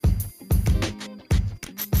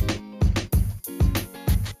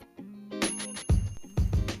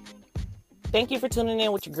Thank you for tuning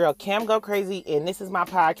in with your girl Cam Go Crazy, and this is my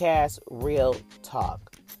podcast, Real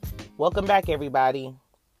Talk. Welcome back, everybody.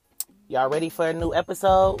 Y'all ready for a new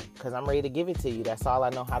episode? Because I'm ready to give it to you. That's all I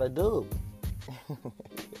know how to do.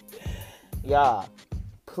 Y'all,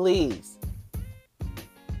 please,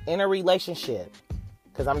 in a relationship,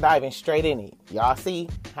 because I'm diving straight in it. Y'all see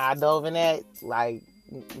how I dove in that? Like,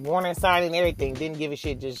 warning sign and everything. Didn't give a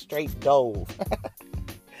shit, just straight dove.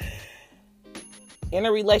 In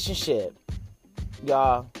a relationship,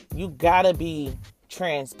 y'all, you gotta be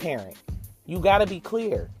transparent. You gotta be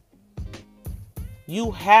clear.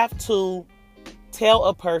 You have to tell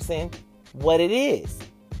a person what it is.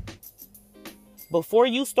 Before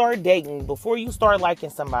you start dating, before you start liking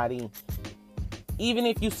somebody, even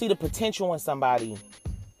if you see the potential in somebody,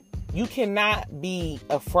 you cannot be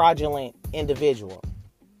a fraudulent individual.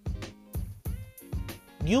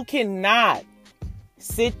 You cannot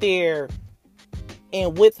sit there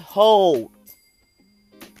and withhold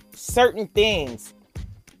certain things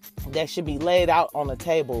that should be laid out on the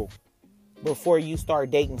table before you start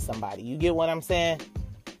dating somebody. You get what I'm saying?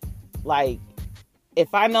 Like,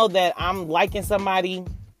 if I know that I'm liking somebody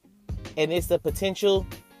and it's a potential,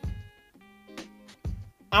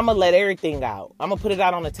 I'm going to let everything out. I'm going to put it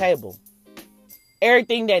out on the table.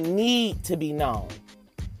 Everything that need to be known.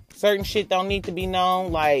 Certain shit don't need to be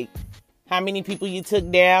known, like how many people you took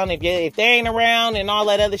down, if they ain't around and all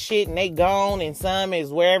that other shit and they gone and some is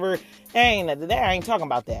wherever. I ain't talking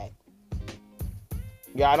about that.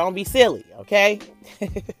 Y'all don't be silly, okay?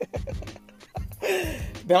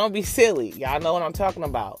 Don't be silly. Y'all know what I'm talking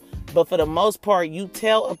about. But for the most part, you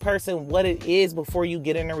tell a person what it is before you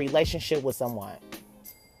get in a relationship with someone.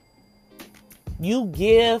 You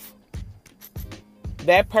give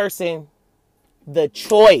that person the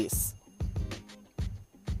choice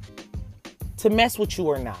to mess with you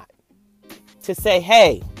or not. To say,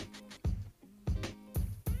 hey,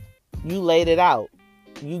 you laid it out.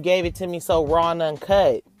 You gave it to me so raw and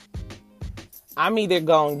uncut. I'm either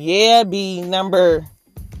going, be number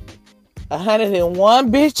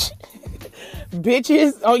 101 bitches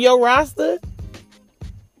on your roster.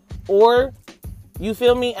 Or, you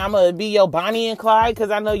feel me? I'm going to be your Bonnie and Clyde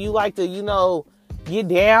because I know you like to, get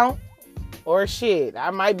down. Or shit,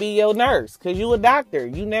 I might be your nurse because you a doctor.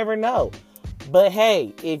 You never know. But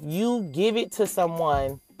hey, if you give it to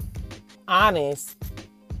someone honest,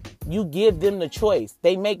 you give them the choice.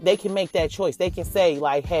 They can make that choice. They can say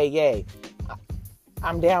like, hey, yay,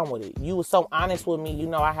 I'm down with it. You were so honest with me.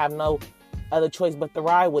 I have no other choice but to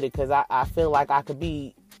ride with it because I feel like I could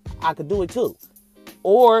do it too.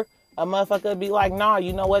 Or a motherfucker be like, nah,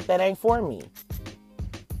 you know what? That ain't for me.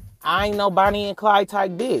 I ain't no Bonnie and Clyde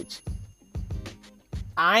type bitch.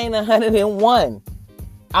 I ain't 101.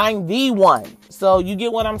 I'm the one. So you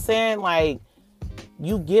get what I'm saying? Like,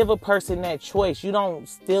 you give a person that choice. You don't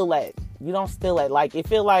steal it. Like, it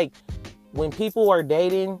feel like when people are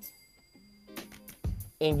dating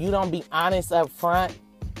and you don't be honest up front,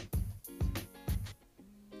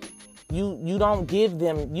 you don't give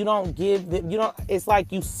them, it's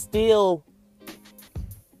like you steal,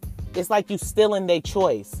 it's like you stealing their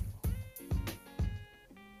choice.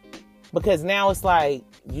 Because now it's like,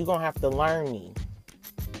 you're going to have to learn me.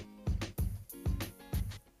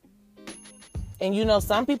 And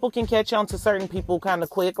some people can catch on to certain people kind of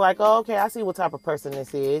quick. Like, oh, okay, I see what type of person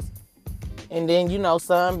this is. And then,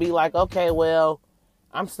 some be like, okay, well,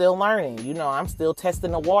 I'm still learning. I'm still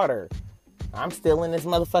testing the water. I'm still in this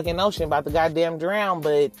motherfucking ocean about to goddamn drown.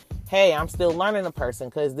 But, hey, I'm still learning a person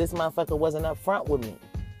because this motherfucker wasn't up front with me.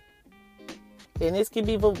 And this can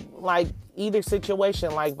be like either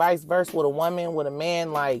situation, like vice versa with a woman, with a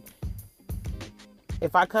man. Like,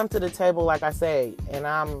 if I come to the table, like I say, and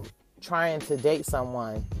I'm trying to date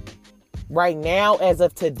someone, right now, as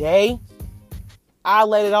of today, I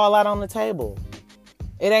let it all out on the table.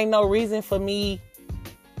 It ain't no reason for me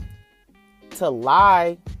to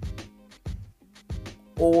lie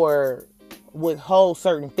or withhold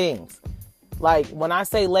certain things. Like, when I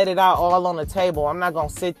say let it out all on the table, I'm not going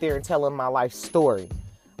to sit there and tell them my life story.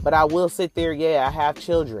 But I will sit there, I have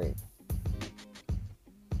children.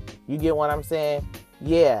 You get what I'm saying?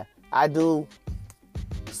 Yeah, I do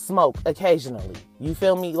smoke occasionally. You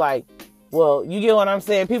feel me? Like, well, you get what I'm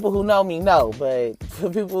saying? People who know me know. But for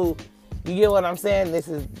people, you get what I'm saying? This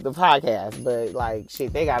is the podcast. But, like,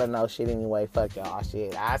 shit, they got to know shit anyway. Fuck y'all.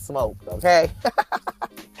 Shit, I smoke, okay?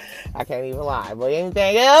 I can't even lie. But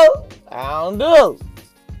anything else, I don't do.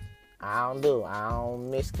 I don't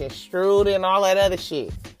misconstrued and all that other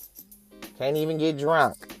shit. Can't even get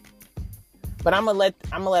drunk. But I'm gonna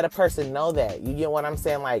let a person know that. You get what I'm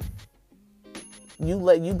saying? Like,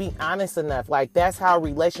 you be honest enough. Like, that's how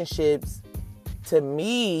relationships to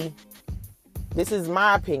me, this is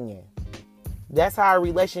my opinion. That's how a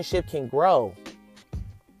relationship can grow.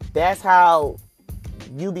 That's how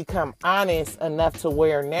you become honest enough to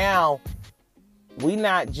where now we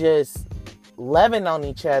not just loving on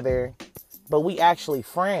each other, but we actually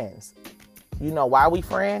friends. You know why we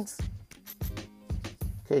friends?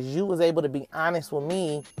 Because you was able to be honest with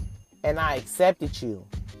me and I accepted you.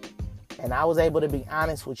 And I was able to be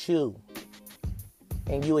honest with you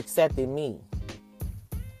and you accepted me.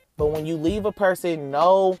 But when you leave a person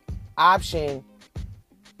no option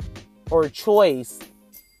or choice,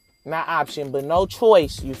 not option, but no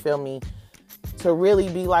choice, you feel me, to really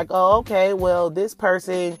be like, oh, okay, well, this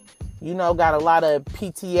person, you know, got a lot of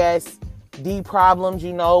PTSD problems,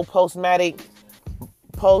 you know, traumatic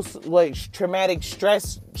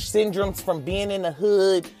stress syndromes from being in the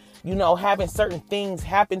hood, you know, having certain things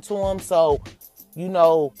happen to them. So, you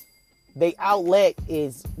know, the outlet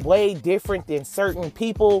is way different than certain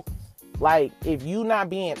people. Like, if you not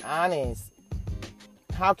being honest,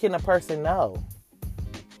 how can a person know?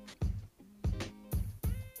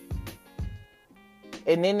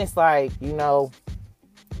 And then it's like, you know,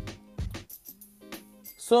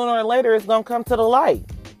 sooner or later it's going to come to the light.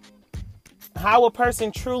 How a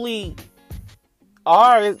person truly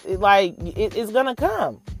are, it's going to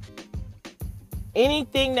come.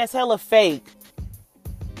 Anything that's hella fake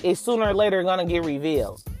is sooner or later going to get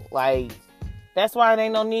revealed. Like, that's why it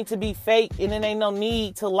ain't no need to be fake and it ain't no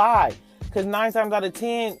need to lie. Because 9 times out of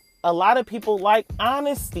 10, a lot of people like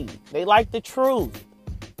honesty. They like the truth.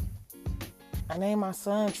 I named my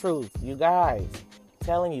son Truth. You guys, I'm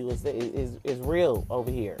telling you, it's real over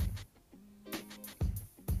here.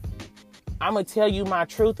 I'm going to tell you my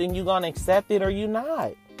truth and you going to accept it or you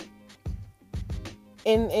not.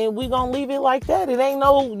 And we going to leave it like that. It ain't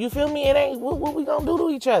no, you feel me? It ain't, what we going to do to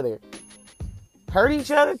each other? Hurt each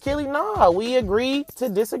other? Kill each other? Nah, we agree to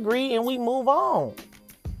disagree and we move on.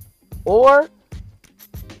 Or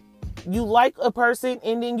you like a person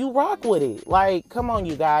and then you rock with it. Like, come on,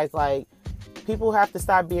 you guys. Like, people have to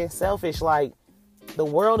stop being selfish. Like, the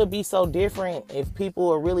world would be so different if people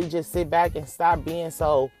would really just sit back and stop being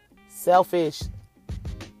so selfish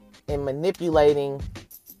and manipulating.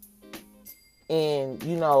 And,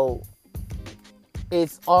 you know,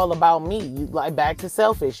 it's all about me. You, like, back to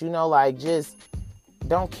selfish, you know, like, just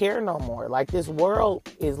don't care no more. Like, this world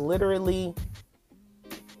is literally,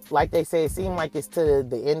 like they say, it seems like it's to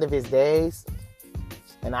the end of its days.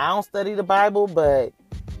 And I don't study the Bible, but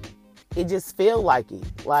it just feel like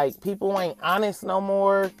it. Like, people ain't honest no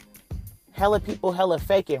more. Hella people hella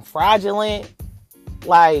fake and fraudulent.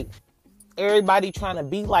 Like, everybody trying to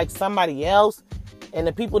be like somebody else. And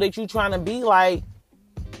the people that you trying to be like,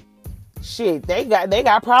 shit, they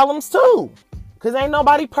got problems too. Because ain't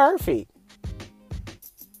nobody perfect.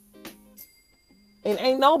 And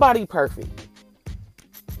ain't nobody perfect.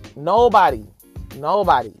 Nobody.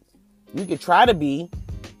 You could try to be,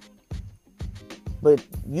 but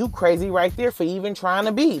you crazy right there for even trying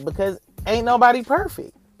to be, because ain't nobody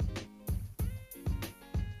perfect.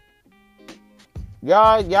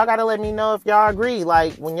 Y'all gotta let me know if y'all agree.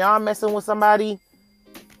 Like, when y'all messing with somebody,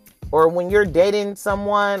 or when you're dating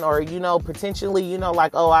someone, or, you know, potentially, you know,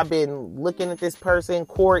 like, oh, I've been looking at this person,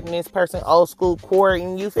 courting this person, old school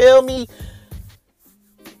courting, you feel me?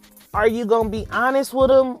 Are you gonna be honest with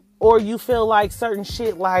them? Or you feel like certain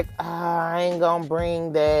shit like, I ain't gonna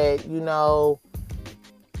bring that, you know,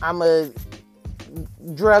 I'm a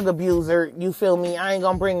drug abuser, you feel me? I ain't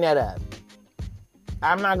gonna bring that up.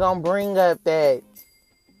 I'm not gonna bring up that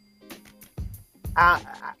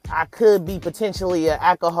I could be potentially an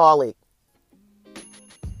alcoholic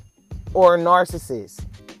or a narcissist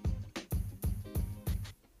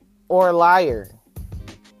or a liar.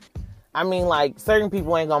 I mean, like, certain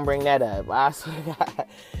people ain't gonna bring that up. I swear to God.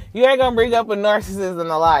 You ain't gonna bring up a narcissist and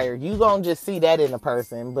a liar. You gonna just see that in a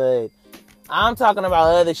person. But I'm talking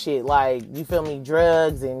about other shit, like, you feel me,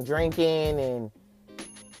 drugs and drinking and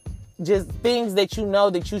just things that you know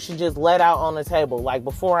that you should just let out on the table. Like,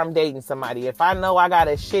 before I'm dating somebody, if I know I got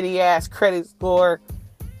a shitty ass credit score,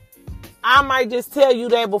 I might just tell you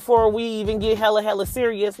that before we even get hella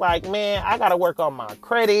serious. Like, man, I gotta work on my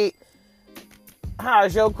credit.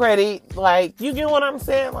 How's your credit? Like, you get what I'm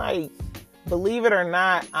saying? Like, believe it or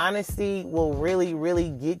not, honesty will really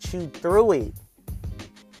get you through it.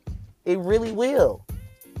 It really will.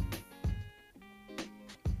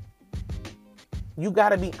 You got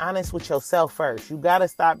to be honest with yourself first. You got to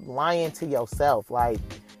stop lying to yourself. Like,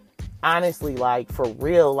 honestly, like, for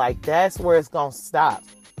real, like, that's where it's going to stop.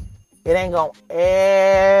 It ain't going to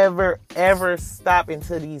ever stop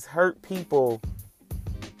until these hurt people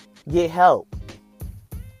get help.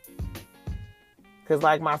 Because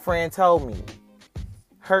like my friend told me,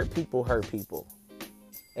 hurt people hurt people.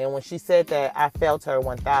 And when she said that, I felt her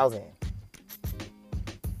 1,000.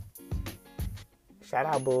 Shout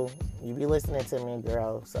out, boo. You be listening to me,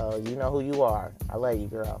 girl. So you know who you are. I love you,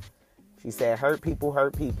 girl. She said, hurt people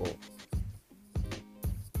hurt people.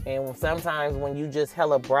 And sometimes when you just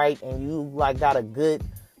hella bright and you like got a good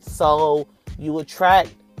soul, you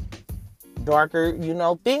attract darker,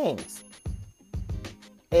 things.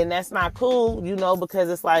 And that's not cool, because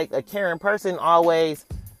it's like a caring person always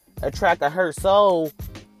attract a hurt soul.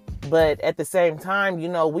 But at the same time, we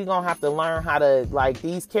gonna have to learn how to, like,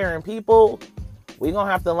 these caring people, we gonna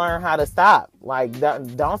have to learn how to stop. Like,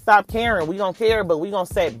 don't stop caring. We gonna care, but we gonna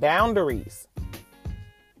set boundaries.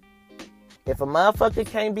 If a motherfucker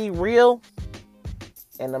can't be real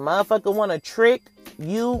and the motherfucker want to trick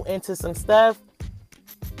you into some stuff,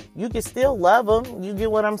 you can still love them. You get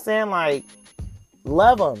what I'm saying? Like,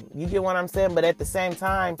 love them. You get what I'm saying? But at the same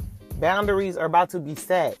time, boundaries are about to be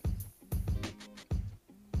set.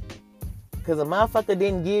 Because a motherfucker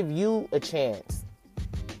didn't give you a chance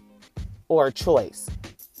or a choice.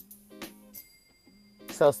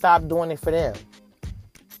 So stop doing it for them.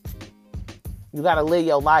 You got to live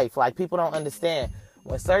your life. Like, people don't understand.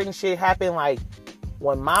 When certain shit happen, like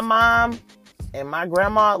when my mom and my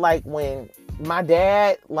grandma, like when my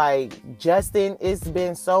dad, like Justin, it's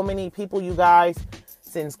been so many people, you guys,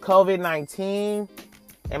 since COVID-19.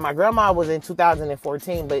 And my grandma was in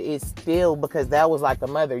 2014, but it's still because that was like a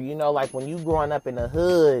mother. Like when you growing up in the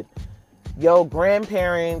hood, your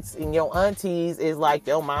grandparents and your aunties is like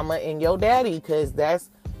your mama and your daddy because that's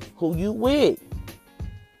who you with.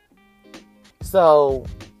 So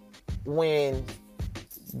when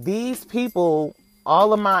these people,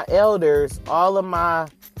 all of my elders, all of my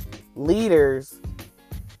leaders,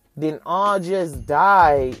 didn't all just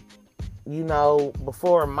die,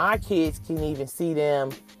 before my kids can even see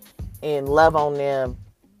them and love on them,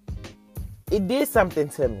 it did something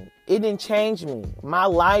to me. It didn't change me. My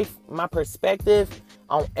life, my perspective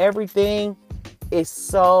on everything is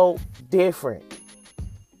so different.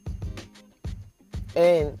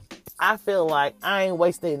 And I feel like I ain't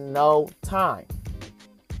wasting no time.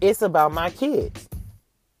 It's about my kids.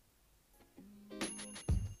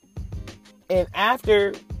 And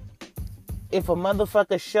after, if a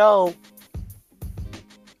motherfucker show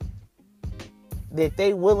that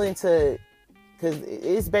they willing to, because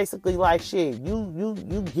it's basically like shit,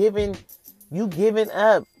 you giving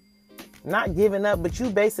up, not giving up, but you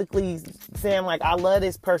basically saying like, I love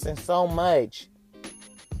this person so much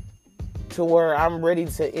to where I'm ready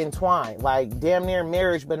to entwine, like damn near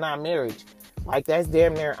marriage, but not marriage. Like that's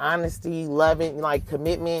damn near honesty, loving, like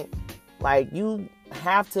commitment. Like you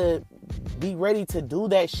have to be ready to do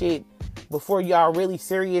that shit before y'all really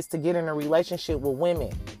serious to get in a relationship with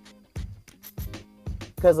women.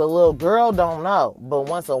 Because a little girl don't know. But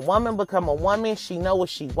once a woman become a woman, she know what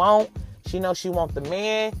she want. She know she want the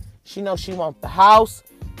man. She know she want the house,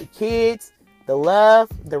 the kids, the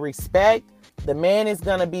love, the respect. The man is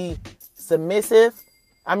going to be submissive.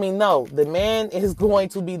 The man is going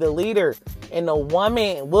to be the leader. And the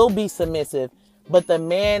woman will be submissive. But the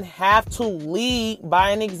man have to lead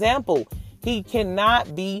by an example. He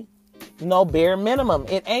cannot be no bare minimum.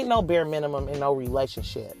 It ain't no bare minimum in no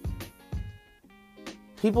relationship.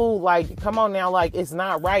 People like, come on now, like it's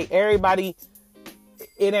not right. Everybody,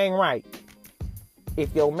 it ain't right.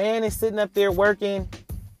 If your man is sitting up there working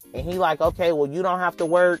and he like, okay, well, you don't have to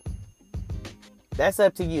work. That's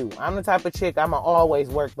up to you. I'm the type of chick, I'ma always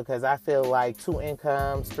work because I feel like 2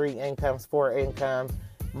 incomes, 3 incomes, 4 incomes,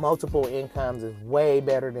 multiple incomes is way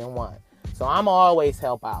better than one. So I'ma always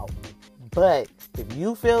help out. But if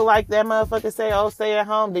you feel like that motherfucker say, oh, stay at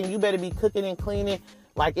home, then you better be cooking and cleaning.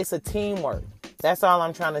 Like it's a teamwork. That's all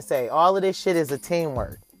I'm trying to say. All of this shit is a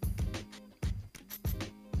teamwork.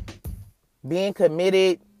 Being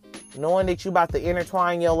committed, knowing that you about to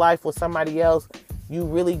intertwine your life with somebody else, you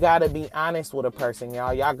really got to be honest with a person,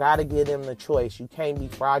 y'all. Y'all got to give them the choice. You can't be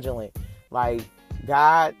fraudulent. Like,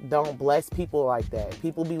 God don't bless people like that.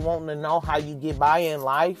 People be wanting to know how you get by in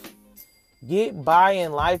life. Get by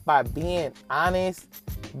in life by being honest,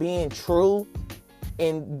 being true,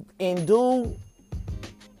 and do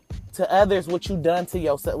to others what you done to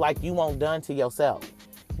yourself, like you want done to yourself.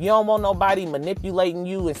 You don't want nobody manipulating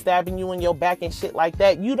you and stabbing you in your back and shit like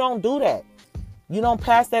that. You don't do that. You don't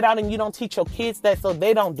pass that out and you don't teach your kids that so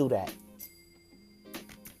they don't do that.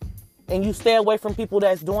 And you stay away from people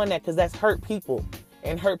that's doing that because that's hurt people.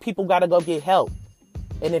 And hurt people got to go get help.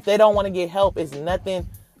 And if they don't want to get help, it's nothing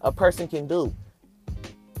a person can do.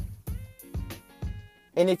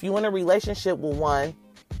 And if you're in a relationship with one,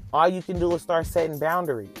 all you can do is start setting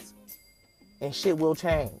boundaries. and shit will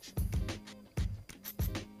change.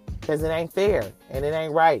 Because it ain't fair and it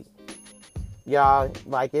ain't right. Y'all,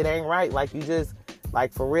 like, it ain't right. Like, you just,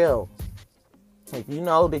 like, for real. If you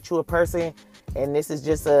know that you a person and this is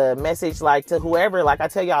just a message, like, to whoever, like I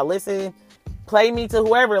tell y'all, listen, play me to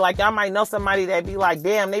whoever. Like, y'all might know somebody that be like,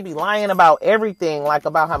 damn, they be lying about everything. Like,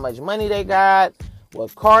 about how much money they got,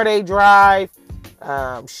 what car they drive,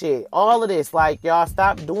 shit, all of this. Like, y'all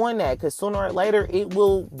stop doing that, because sooner or later it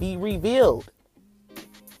will be revealed.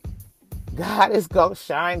 God is gonna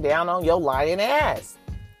shine down on your lying ass.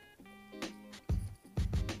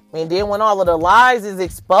 And then when all of the lies is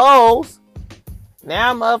exposed,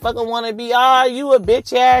 now motherfucker want to be, you a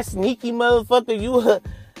bitch ass sneaky motherfucker.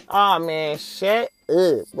 Man, shut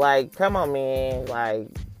up. Like, come on, man. Like,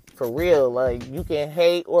 for real. Like, you can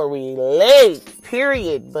hate or relate,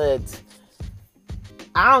 period. But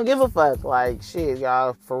I don't give a fuck. Like, shit,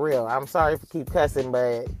 y'all, for real. I'm sorry for keep cussing,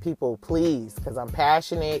 but people, please, because I'm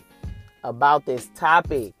passionate about this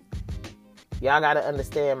topic. Y'all got to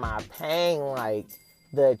understand my pain. Like,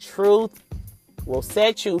 the truth will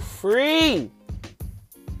set you free.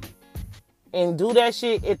 And do that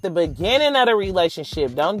shit at the beginning of the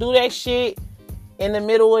relationship. Don't do that shit in the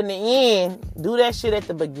middle and the end. Do that shit at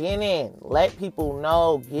the beginning. Let people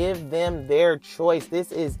know. Give them their choice.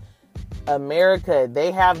 This is America.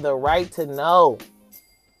 They have the right to know.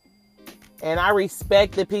 And I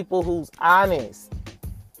respect the people who's honest.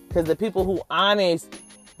 Because the people who honest,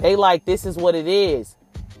 they like, this is what it is.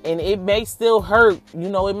 And it may still hurt. You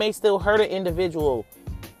know, it may still hurt an individual.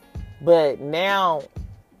 But now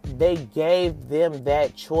they gave them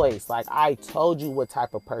that choice. Like, I told you what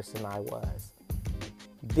type of person I was.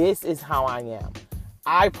 This is how I am.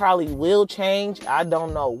 I probably will change. I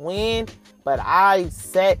don't know when. But I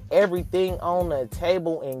set everything on the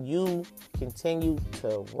table and you continue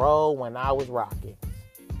to roll when I was rocking.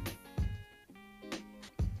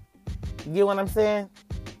 You get what I'm saying?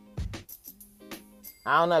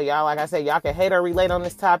 I don't know, y'all. Like I said, y'all can hate or relate on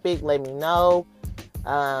this topic. Let me know.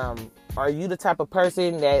 Are you the type of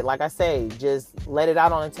person that, like I say, just let it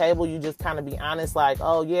out on the table? You just kind of be honest, like,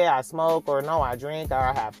 oh, yeah, I smoke, or no, I drink, or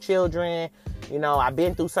I have children. You know, I've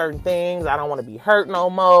been through certain things. I don't want to be hurt no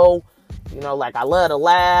more. You know, like, I love to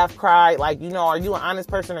laugh, cry. Like, you know, are you an honest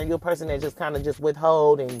person, or are you a person that just kind of just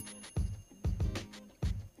withhold? And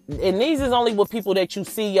these is only with people that you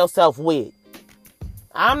see yourself with.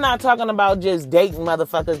 I'm not talking about just dating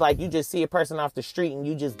motherfuckers like you just see a person off the street and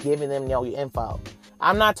you just giving them your info.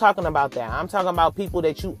 I'm not talking about that. I'm talking about people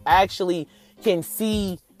that you actually can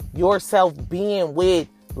see yourself being with,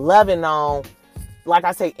 loving on, like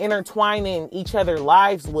I say, intertwining each other's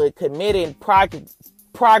lives with, committing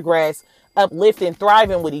progress, uplifting,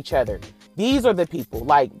 thriving with each other. These are the people.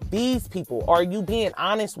 Like, these people. Are you being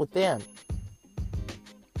honest with them?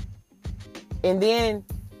 And then,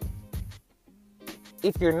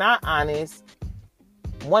 if you're not honest,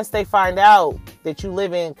 once they find out that you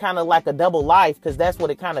live in kind of like a double life, because that's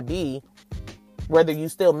what it kind of be, whether you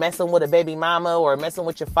still messing with a baby mama or messing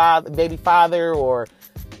with your baby father, or,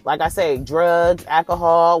 like I say, drugs,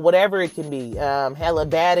 alcohol, whatever it can be, hella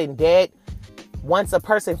bad in debt. Once a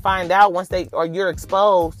person find out, or you're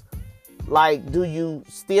exposed, like, do you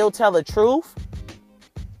still tell the truth?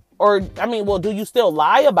 Or, do you still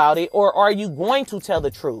lie about it? Or are you going to tell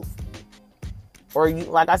the truth? Or, you,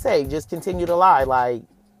 like I say, just continue to lie, like,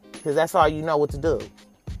 because that's all you know what to do.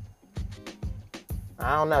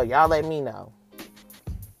 I don't know. Y'all let me know.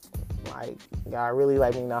 Like, y'all really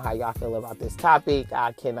let me know how y'all feel about this topic.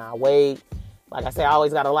 I cannot wait. Like I say, I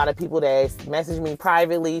always got a lot of people that message me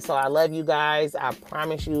privately, so I love you guys. I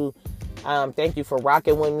promise you. Thank you for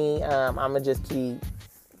rocking with me. I'm going to just keep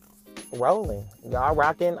rolling. Y'all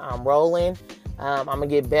rocking. I'm rolling. I'm going to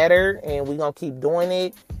get better, and we're going to keep doing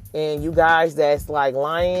it. And you guys that's like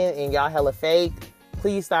lying and y'all hella fake,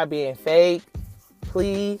 please stop being fake.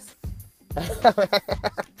 Please.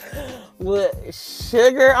 With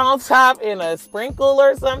sugar on top and a sprinkle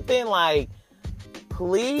or something, like,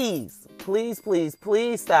 please, please, please,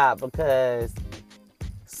 please stop, because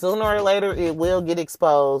sooner or later it will get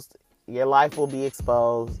exposed. Your life will be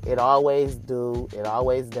exposed. It always do. It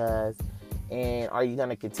always does. And are you going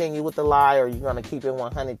to continue with the lie, or are you going to keep it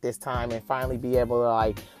 100 this time and finally be able to,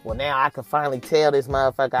 like, well, now I can finally tell this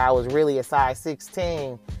motherfucker I was really a size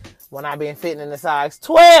 16 when I've been fitting in a size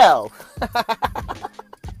 12.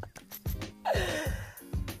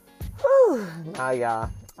 Nah, y'all.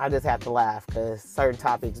 I just have to laugh because certain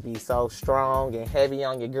topics be so strong and heavy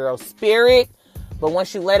on your girl's spirit. But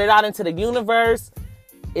once you let it out into the universe,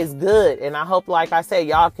 it's good. And I hope, like I say,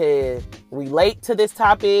 y'all could relate to this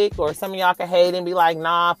topic, or some of y'all can hate and be like,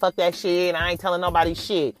 nah, fuck that shit, I ain't telling nobody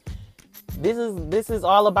shit. this is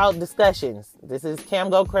all about discussions. This is Cam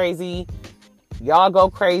Go Crazy. Y'all go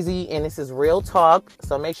crazy, and this is real talk.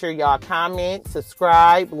 So make sure y'all comment,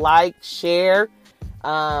 subscribe, like, share.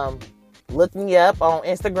 Look me up on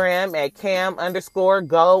Instagram at Cam_Go_Crazy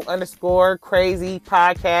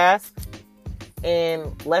podcast.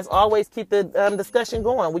 And let's always keep the discussion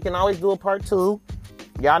going. We can always do a part 2.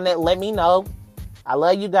 Y'all let me know. I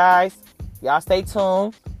love you guys. Y'all stay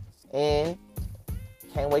tuned. And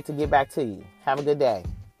can't wait to get back to you. Have a good day.